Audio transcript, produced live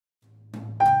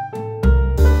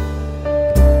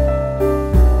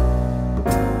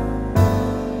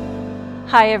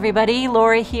Hi everybody,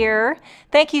 Lori here.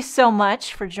 Thank you so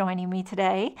much for joining me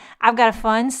today. I've got a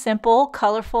fun, simple,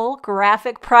 colorful,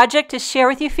 graphic project to share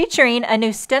with you featuring a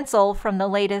new stencil from the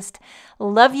latest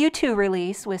Love You To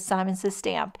release with Simon Says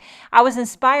Stamp. I was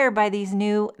inspired by these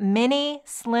new Mini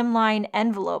Slimline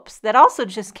envelopes that also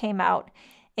just came out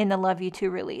in the Love You To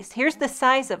release. Here's the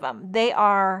size of them. They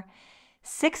are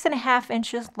 6.5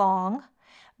 inches long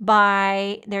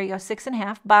by, there you go,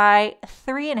 6.5 by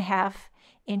 3.5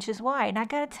 inches wide. And I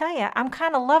gotta tell you, I'm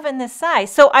kind of loving this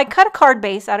size. So I cut a card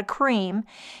base out of cream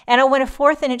and I went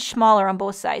 1/4 inch smaller on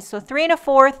both sides. So 3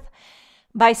 1/4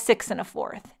 by 6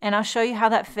 1/4. And I'll show you how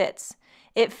that fits.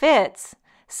 It fits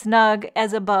snug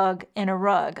as a bug in a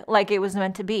rug, like it was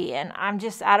meant to be. And I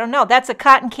don't know. That's a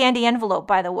cotton candy envelope,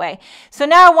 by the way. So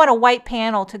now I want a white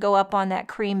panel to go up on that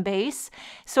cream base.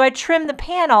 So I trimmed the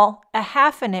panel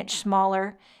 1/2 inch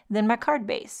smaller than my card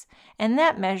base. And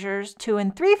that measures 2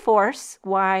 3/4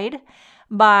 wide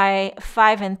by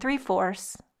 5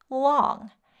 3/4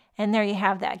 long. And there you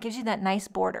have that. Gives you that nice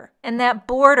border. And that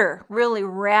border really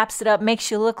wraps it up, makes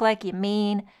you look like you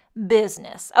mean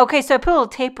business. Okay, so I put a little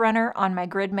tape runner on my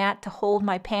grid mat to hold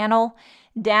my panel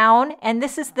down. And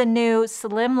this is the new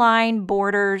Slimline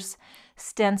Borders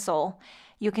stencil.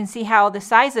 You can see how the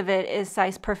size of it is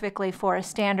sized perfectly for a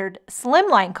standard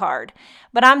slimline card.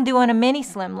 But I'm doing a mini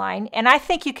slimline, and I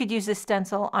think you could use this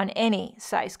stencil on any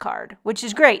size card, which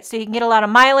is great. So you can get a lot of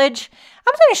mileage.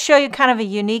 I'm going to show you kind of a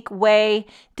unique way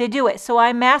to do it. So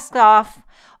I masked off,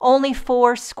 only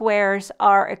 4 squares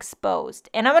are exposed.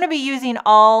 And I'm going to be using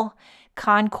all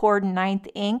Concord 9th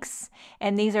inks,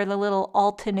 and these are the little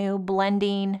Altenew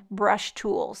blending brush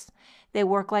tools. They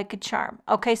work like a charm.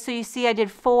 Okay, so you see I did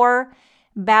 4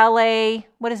 ballet,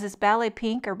 what is this, ballet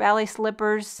pink or ballet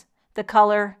slippers, the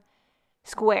color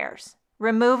squares.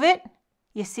 Remove it.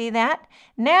 You see that?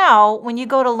 Now, when you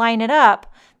go to line it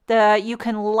up, you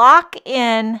can lock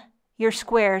in your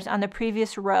squares on the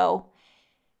previous row,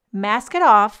 mask it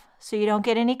off so you don't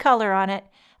get any color on it,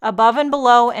 above and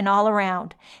below and all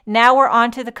around. Now we're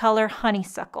on to the color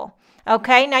Honeysuckle.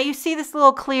 Okay, now you see this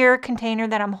little clear container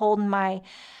that I'm holding my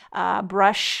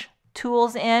brush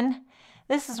tools in.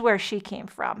 This is where she came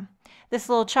from, this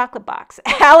little chocolate box.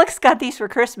 Alex got these for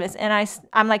Christmas, and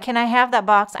I'm like, can I have that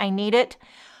box? I need it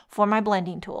for my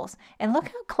blending tools. And look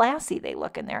how classy they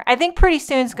look in there. I think pretty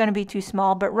soon it's going to be too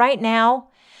small, but right now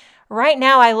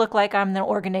I look like I'm the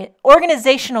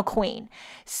organizational queen.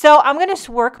 So I'm going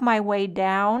to work my way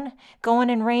down, going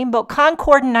in rainbow,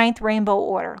 Concord 9th rainbow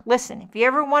order. Listen, if you're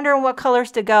ever wondering what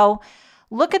colors to go,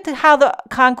 look at how the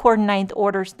Concord 9th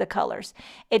orders the colors.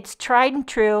 It's tried and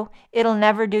true. It'll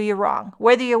never do you wrong.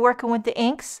 Whether you're working with the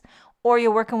inks or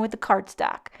you're working with the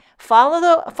cardstock. Follow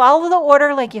the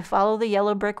order like you follow the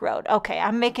yellow brick road. Okay,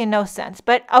 I'm making no sense.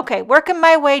 But okay, working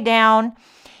my way down.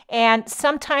 And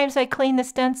sometimes I clean the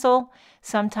stencil.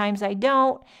 Sometimes I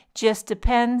don't. Just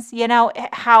depends, you know,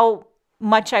 how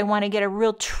much I want to get a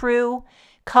real true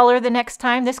color the next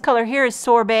time. This color here is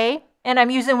Sorbet. And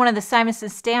I'm using one of the Simon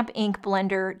Says Stamp ink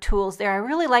blender tools there. I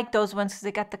really like those ones because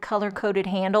they got the color-coded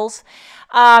handles.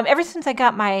 Ever since I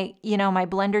got my, my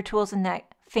blender tools in that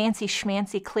fancy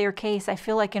schmancy clear case, I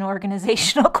feel like an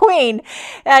organizational queen.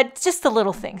 Just the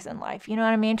little things in life, you know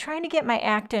what I mean? Trying to get my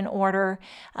act in order.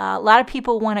 A lot of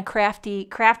people want a craft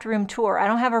room tour. I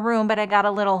don't have a room, but I got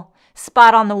a little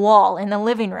spot on the wall in the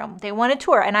living room. They want a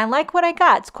tour, and I like what I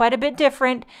got. It's quite a bit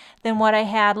different than what I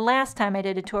had last time I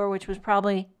did a tour, which was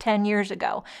probably 10 years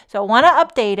ago. So I want to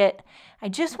update it. I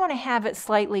just want to have it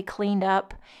slightly cleaned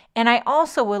up, and I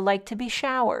also would like to be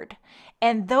showered.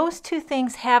 And those two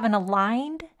things haven't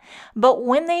aligned, but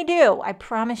when they do, I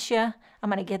promise you, I'm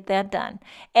going to get that done.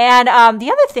 And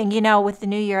the other thing, with the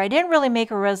new year, I didn't really make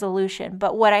a resolution,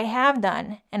 but what I have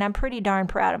done, and I'm pretty darn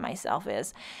proud of myself,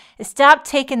 is stop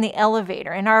taking the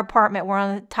elevator. In our apartment, we're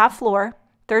on the top floor,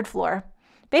 3rd floor.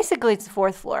 Basically, it's the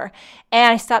 4th floor.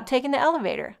 And I stopped taking the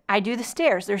elevator. I do the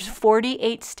stairs. There's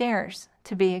 48 stairs,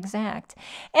 to be exact.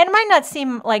 And it might not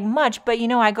seem like much, but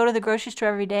I go to the grocery store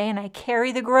every day and I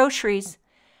carry the groceries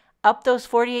up those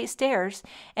 48 stairs.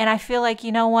 And I feel like,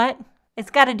 you know what? It's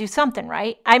got to do something,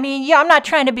 right? I mean, yeah, I'm not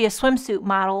trying to be a swimsuit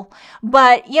model,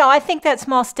 but, I think that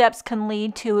small steps can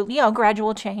lead to,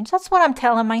 gradual change. That's what I'm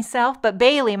telling myself. But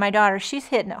Bailey, my daughter, she's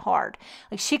hitting it hard.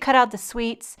 Like, she cut out the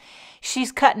sweets.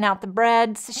 She's cutting out the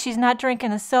breads. She's not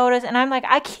drinking the sodas. And I'm like,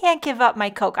 I can't give up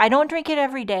my Coke. I don't drink it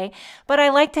every day, but I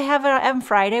like to have it on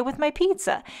Friday with my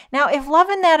pizza. Now, if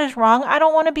loving that is wrong, I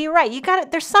don't want to be right.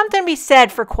 There's something to be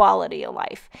said for quality of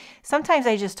life. Sometimes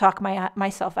I just talk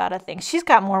myself out of things. She's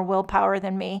got more willpower power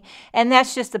than me, and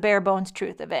that's just the bare bones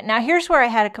truth of it. Now, here's where I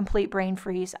had a complete brain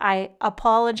freeze. I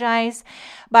apologize,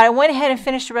 but I went ahead and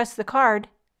finished the rest of the card,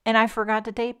 and I forgot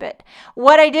to tape it.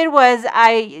 What I did was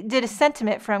I did a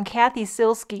sentiment from Kathy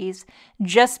Silsky's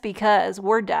Just Because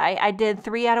word die. I did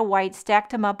 3 out of white,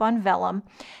 stacked them up on vellum.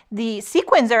 The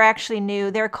sequins are actually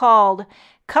new. They're called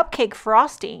Cupcake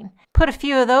Frosting. Put a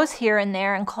few of those here and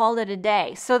there and called it a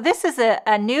day. So this is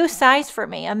a new size for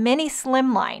me, a Mini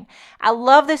Slimline. I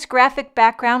love this graphic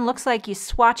background. Looks like you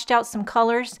swatched out some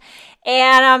colors.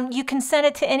 And you can send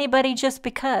it to anybody just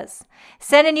because.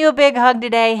 Sending you a big hug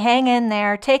today. Hang in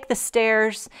there. Take the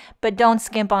stairs, but don't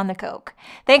skimp on the Coke.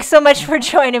 Thanks so much for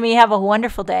joining me. Have a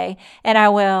wonderful day, and I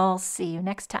will see you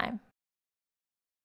next time.